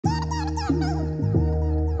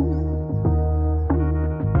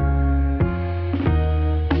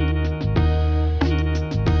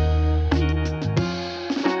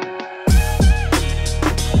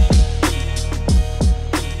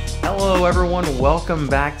everyone, welcome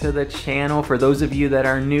back to the channel. For those of you that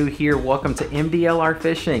are new here, welcome to MDLR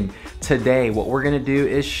Fishing. Today what we're going to do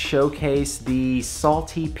is showcase the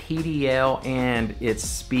Salty PDL and its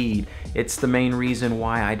speed. It's the main reason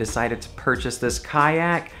why I decided to purchase this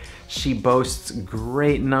kayak. She boasts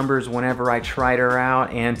great numbers whenever I tried her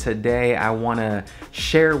out, and today I want to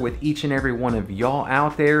share with each and every one of y'all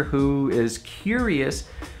out there who is curious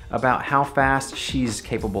about how fast she's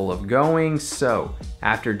capable of going. So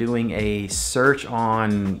after doing a search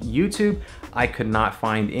on YouTube, I could not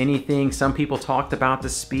find anything. Some people talked about the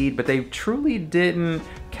speed, but they truly didn't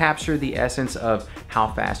capture the essence of how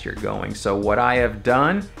fast you're going. So what I have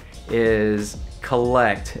done is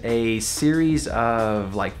collect a series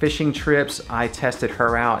of fishing trips. I tested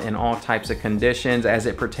her out in all types of conditions as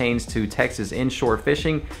it pertains to Texas inshore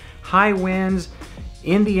fishing, high winds,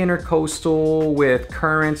 in the intercoastal with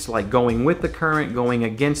currents, like going with the current, going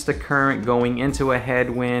against the current, going into a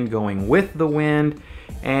headwind, going with the wind.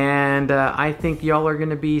 And I think y'all are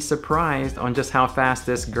gonna be surprised on just how fast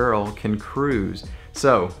this girl can cruise.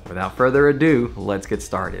 So without further ado, let's get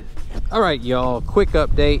started. All right, y'all, quick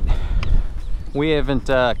update. We haven't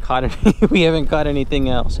caught anything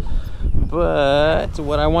else, but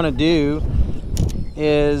what I want to do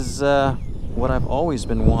is what I've always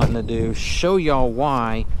been wanting to do, show y'all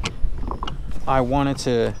why I wanted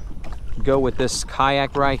to go with this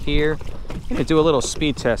kayak right here. I'm gonna do a little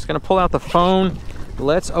speed test. Gonna pull out the phone.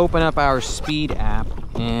 Let's open up our speed app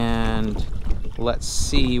and let's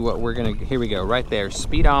see what we're gonna, here we go, right there,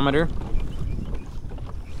 speedometer.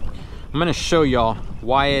 I'm gonna show y'all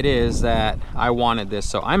why it is that I wanted this.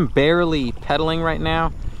 So I'm barely pedaling right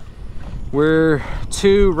now. We're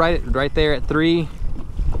right there at 3.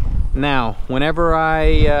 Now, whenever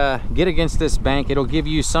I get against this bank, it'll give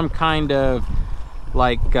you some kind of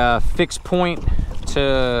fixed point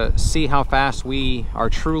to see how fast we are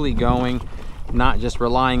truly going, not just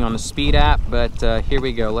relying on the speed app. But here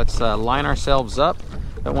we go. Let's line ourselves up.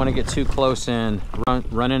 Don't want to get too close and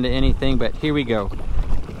run into anything, but here we go.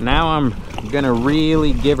 Now I'm gonna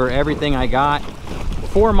really give her everything I got.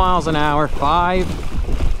 4 miles an hour, 5.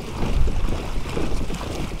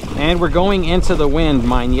 And we're going into the wind,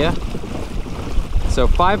 mind ya. So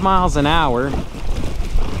 5 miles an hour.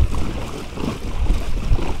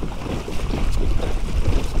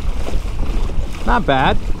 Not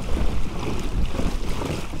bad.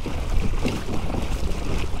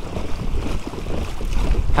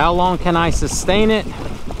 How long can I sustain it?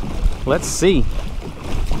 Let's see.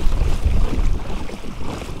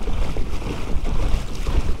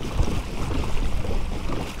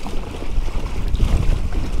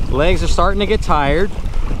 Legs are starting to get tired.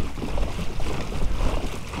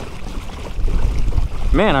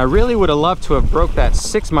 Man, I really would have loved to have broke that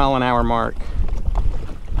 6 mile an hour mark.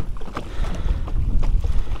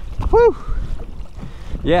 Whew.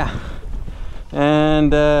 Yeah.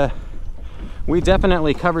 And we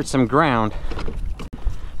definitely covered some ground.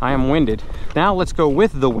 I am winded. Now let's go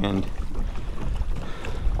with the wind.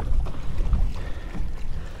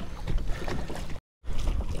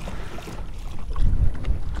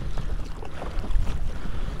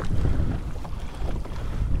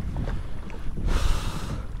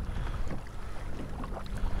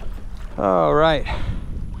 All right,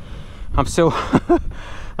 I'm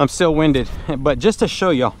still winded, but just to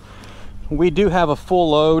show y'all, we do have a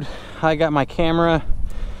full load. I got my camera,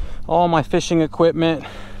 all my fishing equipment,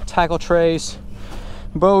 tackle trays,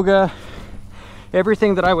 boga,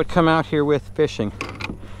 everything that I would come out here with fishing.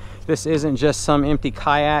 This isn't just some empty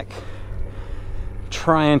kayak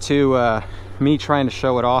trying to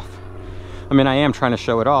show it off. I mean, I am trying to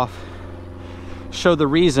show it off, show the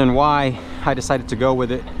reason why I decided to go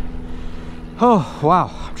with it. Oh,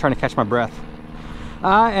 wow, I'm trying to catch my breath.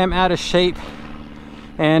 I am out of shape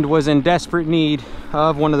and was in desperate need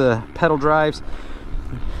of one of the pedal drives,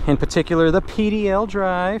 in particular the PDL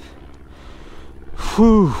drive.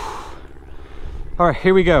 Whew. All right,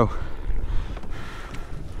 here we go.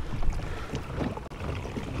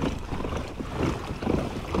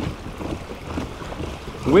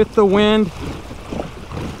 With the wind,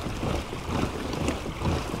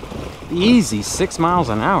 easy 6 miles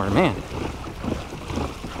an hour, man.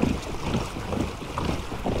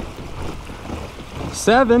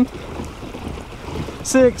 7,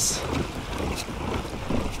 6.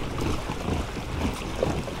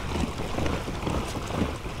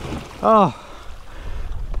 Oh,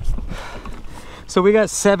 so we got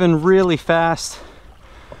 7 really fast.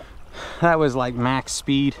 That was like max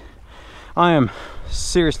speed. I am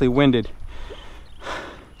seriously winded,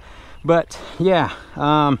 but yeah,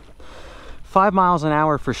 5 miles an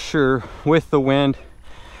hour for sure with the wind.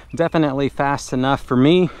 Definitely fast enough for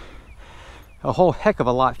me. a whole heck of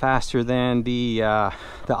a lot faster than the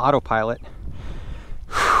autopilot.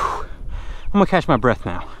 Whew. I'm gonna catch my breath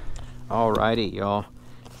now. Alrighty, y'all.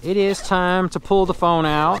 It is time to pull the phone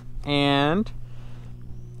out and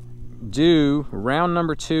do round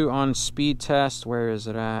number 2 on speed test. Where is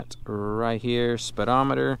it at? Right here,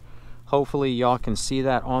 speedometer. Hopefully y'all can see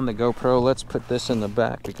that on the GoPro. Let's put this in the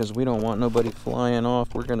back because we don't want nobody flying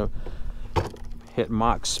off. We're gonna hit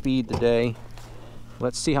Mach speed today.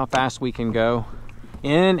 Let's see how fast we can go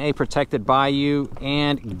in a protected bayou,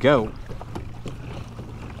 and go.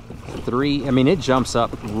 3, I mean, it jumps up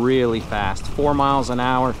really fast. 4 miles an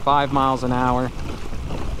hour, 5 miles an hour.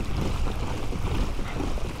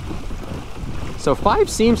 So 5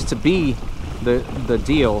 seems to be the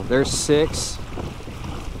deal. There's 6.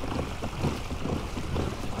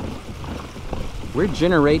 We're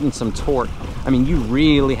generating some torque. I mean, you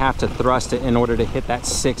really have to thrust it in order to hit that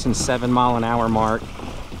 6 and 7 mile an hour mark.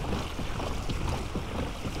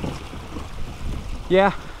 Yeah,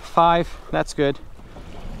 5, that's good.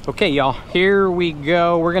 Okay, y'all, here we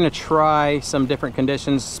go. We're gonna try some different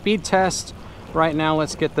conditions. Speed test right now.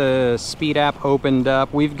 Let's get the speed app opened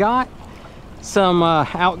up. We've got some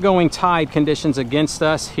outgoing tide conditions against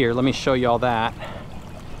us. Here, let me show y'all that.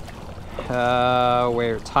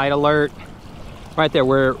 Where tide alert. Right there,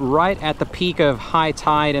 we're right at the peak of high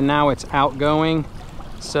tide and now it's outgoing.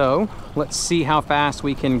 So let's see how fast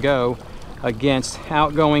we can go against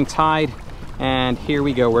outgoing tide. And here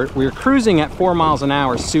we go. We're cruising at 4 miles an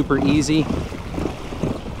hour, super easy.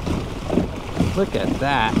 Look at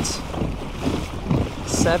that.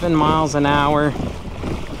 7 miles an hour.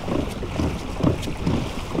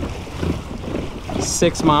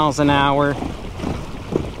 6 miles an hour.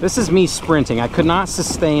 This is me sprinting. I could not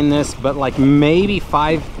sustain this, but like maybe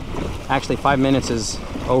 5 minutes is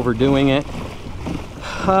overdoing it.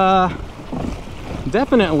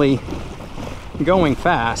 Definitely going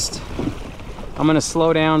fast. I'm gonna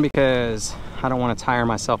slow down because I don't want to tire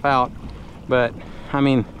myself out. But I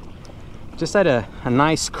mean, just at a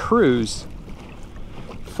nice cruise,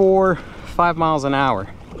 4-5 miles an hour.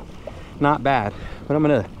 Not bad. But I'm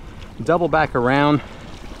gonna double back around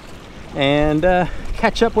and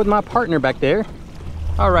catch up with my partner back there.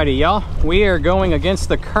 Alrighty, y'all, we are going against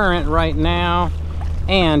the current right now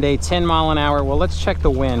and a 10 mile an hour. Well, let's check the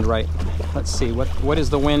wind. Right, let's see what is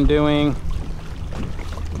the wind doing.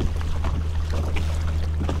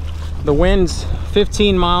 The wind's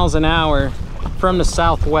 15 miles an hour from the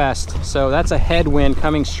southwest, so that's a headwind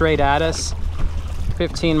coming straight at us.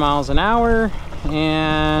 15 miles an hour.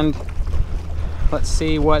 And let's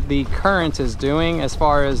see what the current is doing as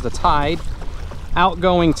far as the tide.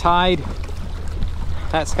 Outgoing tide,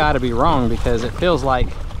 that's got to be wrong because it feels like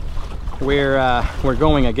we're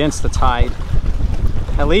going against the tide.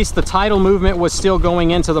 At least the tidal movement was still going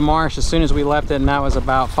into the marsh as soon as we left it, and that was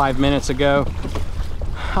about 5 minutes ago.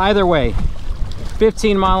 Either way,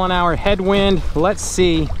 15 mile an hour headwind. Let's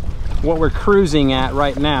see what we're cruising at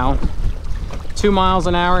right now. 2 miles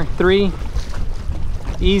an hour, 3,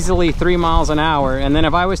 easily 3 miles an hour. And then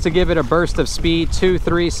if I was to give it a burst of speed, 2,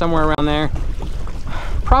 3, somewhere around there,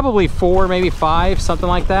 probably 4, maybe 5, something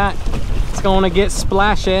like that. It's going to get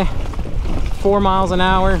splashy. 4 miles an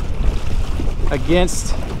hour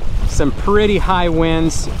against some pretty high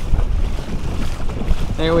winds.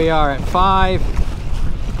 There we are at 5.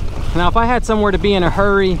 Now, if I had somewhere to be in a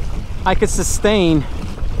hurry, I could sustain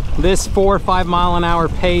this 4 or 5 mile an hour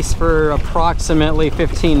pace for approximately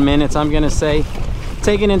 15 minutes, I'm gonna say,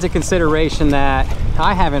 taking into consideration that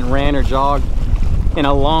I haven't ran or jogged in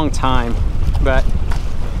a long time. But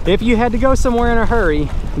if you had to go somewhere in a hurry,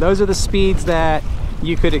 those are the speeds that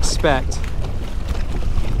you could expect.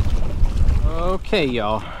 Okay,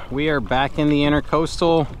 y'all, we are back in the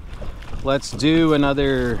intercoastal. Let's do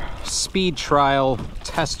another speed trial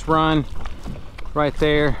test run right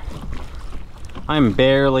there. I'm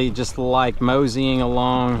barely just like moseying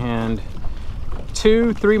along, and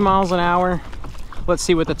 2-3 miles an hour. Let's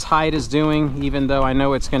see what the tide is doing, even though I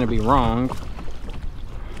know it's going to be wrong.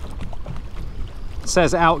 It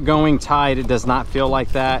says outgoing tide. It does not feel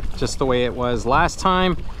like that, just the way it was last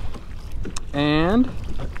time. And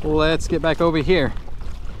let's get back over here.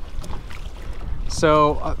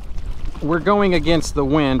 So we're going against the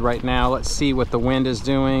wind right now. Let's see what the wind is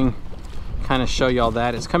doing. Kind of show y'all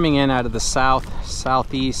that. It's coming in out of the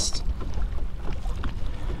southeast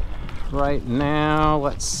right now.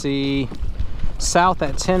 Let's see. South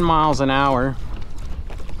at 10 miles an hour.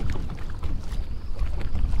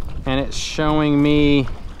 And it's showing me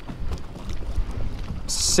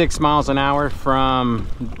 6 miles an hour from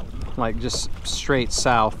like just straight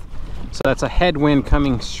south. So that's a headwind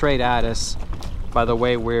coming straight at us. by the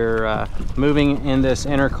way we're moving in this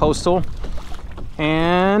intercoastal.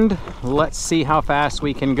 And let's see how fast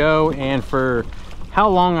we can go and for how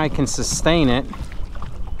long I can sustain it.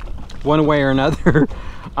 One way or another,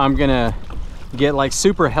 I'm gonna get like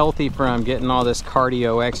super healthy from getting all this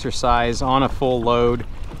cardio exercise on a full load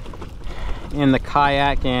in the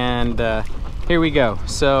kayak. And here we go.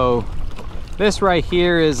 So this right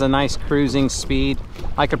here is a nice cruising speed.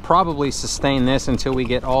 I could probably sustain this until we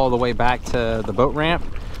get all the way back to the boat ramp,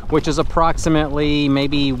 which is approximately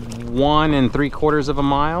maybe 1 3/4 of a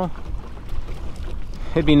mile.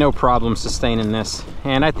 It'd be no problem sustaining this.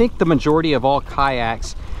 And I think the majority of all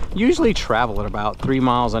kayaks usually travel at about 3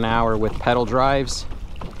 miles an hour with pedal drives.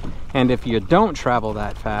 And if you don't travel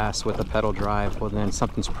that fast with a pedal drive, well then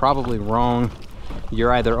something's probably wrong.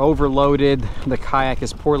 You're either overloaded, the kayak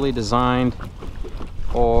is poorly designed,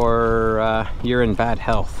 or you're in bad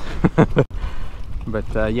health.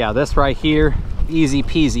 But yeah, this right here, easy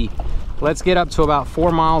peasy. Let's get up to about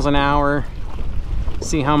 4 miles an hour,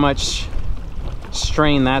 see how much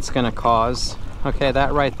strain that's gonna cause. Okay,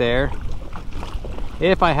 that right there.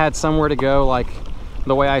 If I had somewhere to go, like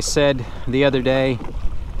the way I said the other day,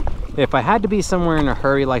 if I had to be somewhere in a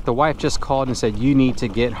hurry, like the wife just called and said, you need to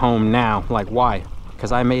get home now. Like, why?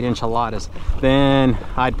 Because I made enchiladas. Then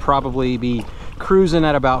I'd probably be cruising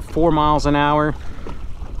at about 4 miles an hour.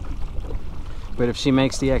 But if she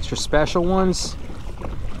makes the extra special ones,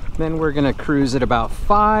 then we're gonna cruise at about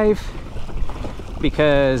 5,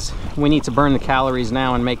 because we need to burn the calories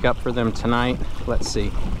now and make up for them tonight. Let's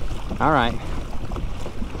see. All right.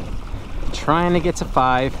 Trying to get to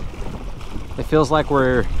 5. It feels like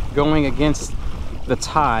we're going against the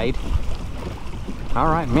tide. All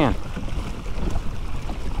right, man.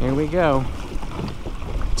 Here we go.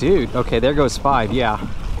 Dude, okay, there goes 5, yeah.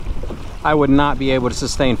 I would not be able to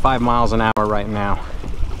sustain 5 miles an hour right now.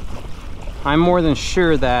 I'm more than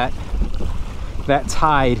sure that that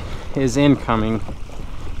tide is incoming,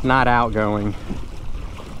 not outgoing.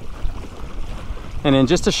 And then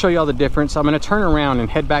just to show you all the difference, I'm gonna turn around and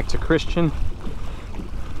head back to Christian.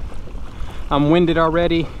 I'm winded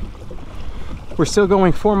already. We're still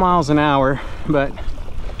going 4 miles an hour, but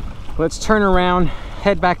let's turn around,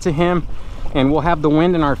 head back to him, and we'll have the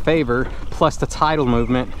wind in our favor, plus the tidal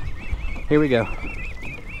movement. Here we go.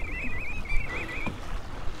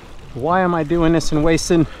 Why am I doing this and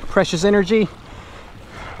wasting precious energy?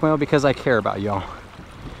 Well, because I care about y'all.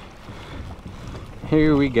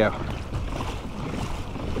 Here we go.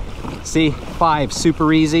 See, 5,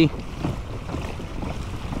 super easy.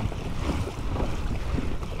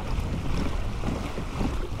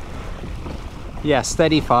 Yeah,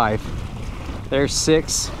 steady 5. There's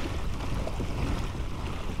 6.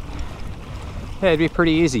 Yeah, it'd be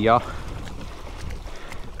pretty easy, y'all.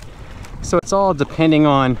 So it's all depending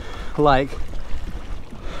on like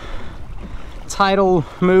tidal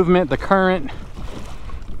movement, the current,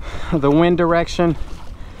 the wind direction.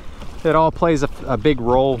 It all plays a big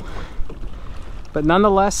role. But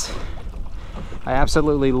nonetheless, I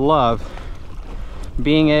absolutely love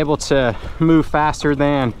being able to move faster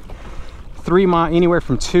than 3 miles, anywhere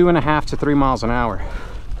from 2.5 to 3 miles an hour.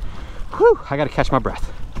 Whew, I gotta catch my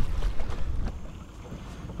breath.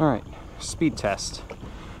 All right, speed test,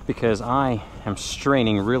 because I am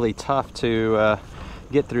straining really tough to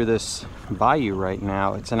get through this bayou right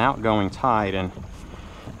now. It's an outgoing tide and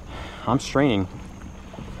I'm straining.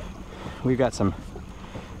 We've got some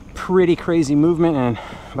pretty crazy movement, and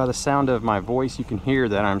by the sound of my voice you can hear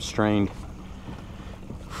that I'm strained.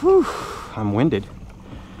 Whew, I'm winded.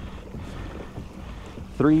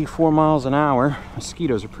 3-4 miles an hour.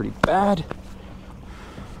 Mosquitoes are pretty bad.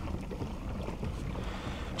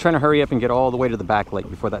 Trying to hurry up and get all the way to the back lake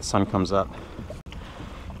before that sun comes up.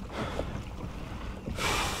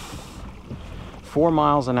 4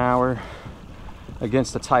 miles an hour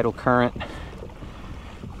against the tidal current.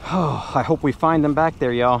 Oh, I hope we find them back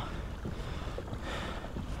there, y'all.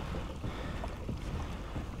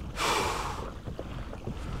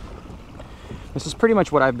 This is pretty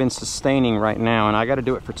much what I've been sustaining right now, and I got to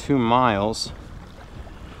do it for 2 miles.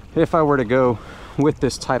 If I were to go with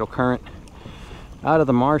this tidal current out of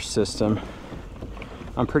the marsh system,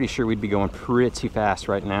 I'm pretty sure we'd be going pretty fast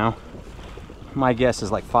right now. My guess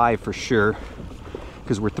is like 5 for sure,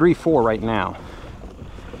 because we're 3-4 right now.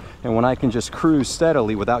 And when I can just cruise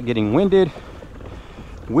steadily without getting winded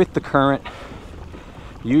with the current,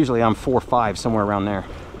 usually I'm 4-5, somewhere around there.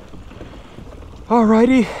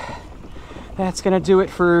 Alrighty, that's gonna do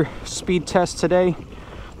it for speed test today.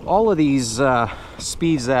 All of these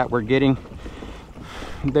speeds that we're getting,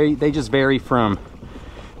 they just vary from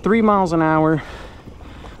 3 miles an hour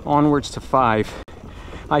onwards to 5.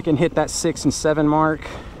 I can hit that 6 and 7 mark,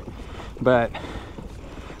 but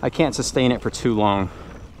I can't sustain it for too long.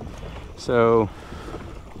 So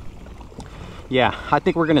yeah, I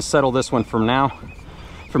think we're gonna settle this one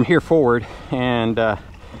from here forward. And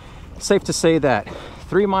safe to say that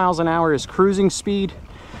 3 miles an hour is cruising speed.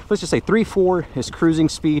 Let's just say 3-4 is cruising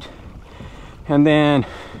speed. And then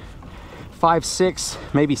 5-6,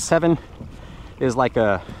 maybe 7 is like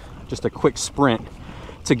just a quick sprint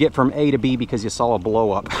to get from A to B because you saw a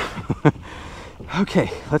blow up.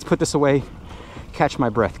 Okay, let's put this away, catch my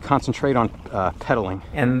breath, concentrate on pedaling.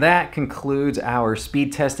 And that concludes our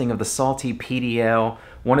speed testing of the Salty PDL.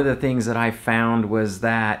 One of the things that I found was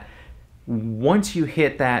that once you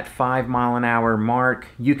hit that 5 mile an hour mark,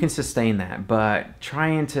 you can sustain that, but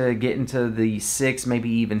trying to get into the 6, maybe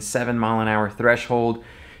even 7 mile an hour threshold,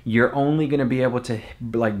 you're only going to be able to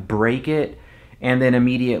like break it and then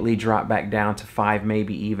immediately drop back down to 5,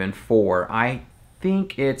 maybe even 4. I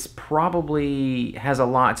think it's probably has a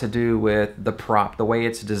lot to do with the prop, the way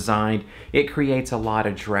it's designed. It creates a lot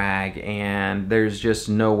of drag, and there's just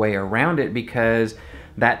no way around it because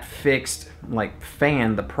that fixed like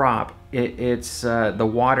fan, the prop, it's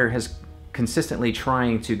the water has consistently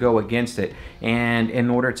trying to go against it, and in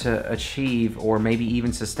order to achieve or maybe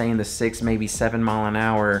even sustain the 6, maybe 7 mile an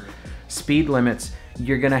hour speed limits,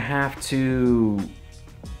 you're gonna have to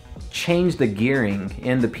change the gearing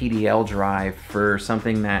in the PDL drive for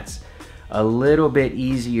something that's a little bit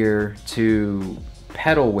easier to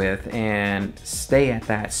pedal with and stay at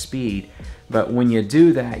that speed. But when you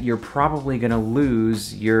do that, you're probably gonna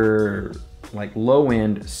lose your like low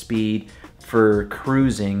end speed for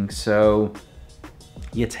cruising. So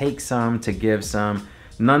you take some to give some.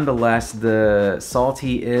 Nonetheless, the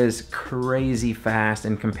Salty is crazy fast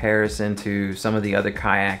in comparison to some of the other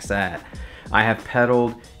kayaks that I have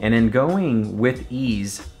pedaled, and in going with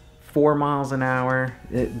ease, 4 miles an hour,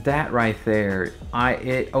 that right there,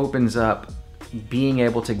 it opens up being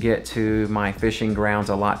able to get to my fishing grounds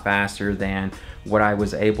a lot faster than what I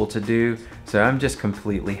was able to do. So I'm just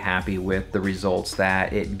completely happy with the results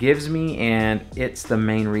that it gives me, and it's the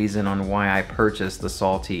main reason on why I purchased the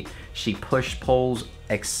Salty. She push poles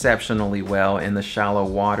exceptionally well in the shallow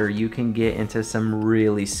water. You can get into some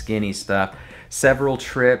really skinny stuff. Several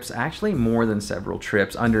trips, actually more than several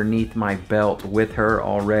trips underneath my belt with her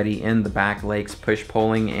already in the back lakes push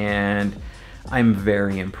poling, and I'm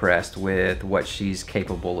very impressed with what she's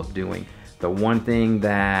capable of doing. The one thing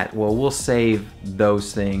that, well, we'll save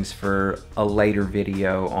those things for a later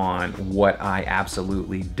video on what I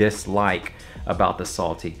absolutely dislike about the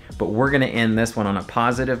Salty. But we're gonna end this one on a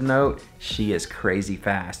positive note. She is crazy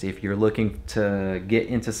fast. If you're looking to get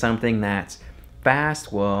into something that's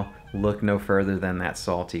fast, well, look no further than that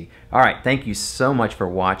Salty. All right, thank you so much for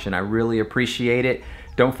watching. I really appreciate it.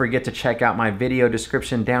 Don't forget to check out my video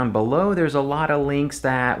description down below. There's a lot of links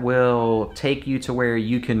that will take you to where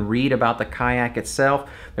you can read about the kayak itself.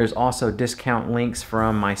 There's also discount links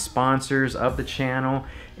from my sponsors of the channel.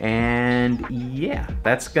 And yeah,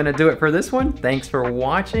 that's gonna do it for this one. Thanks for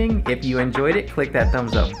watching. If you enjoyed it, click that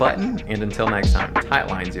thumbs up button. And until next time, tight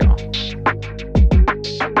lines, y'all.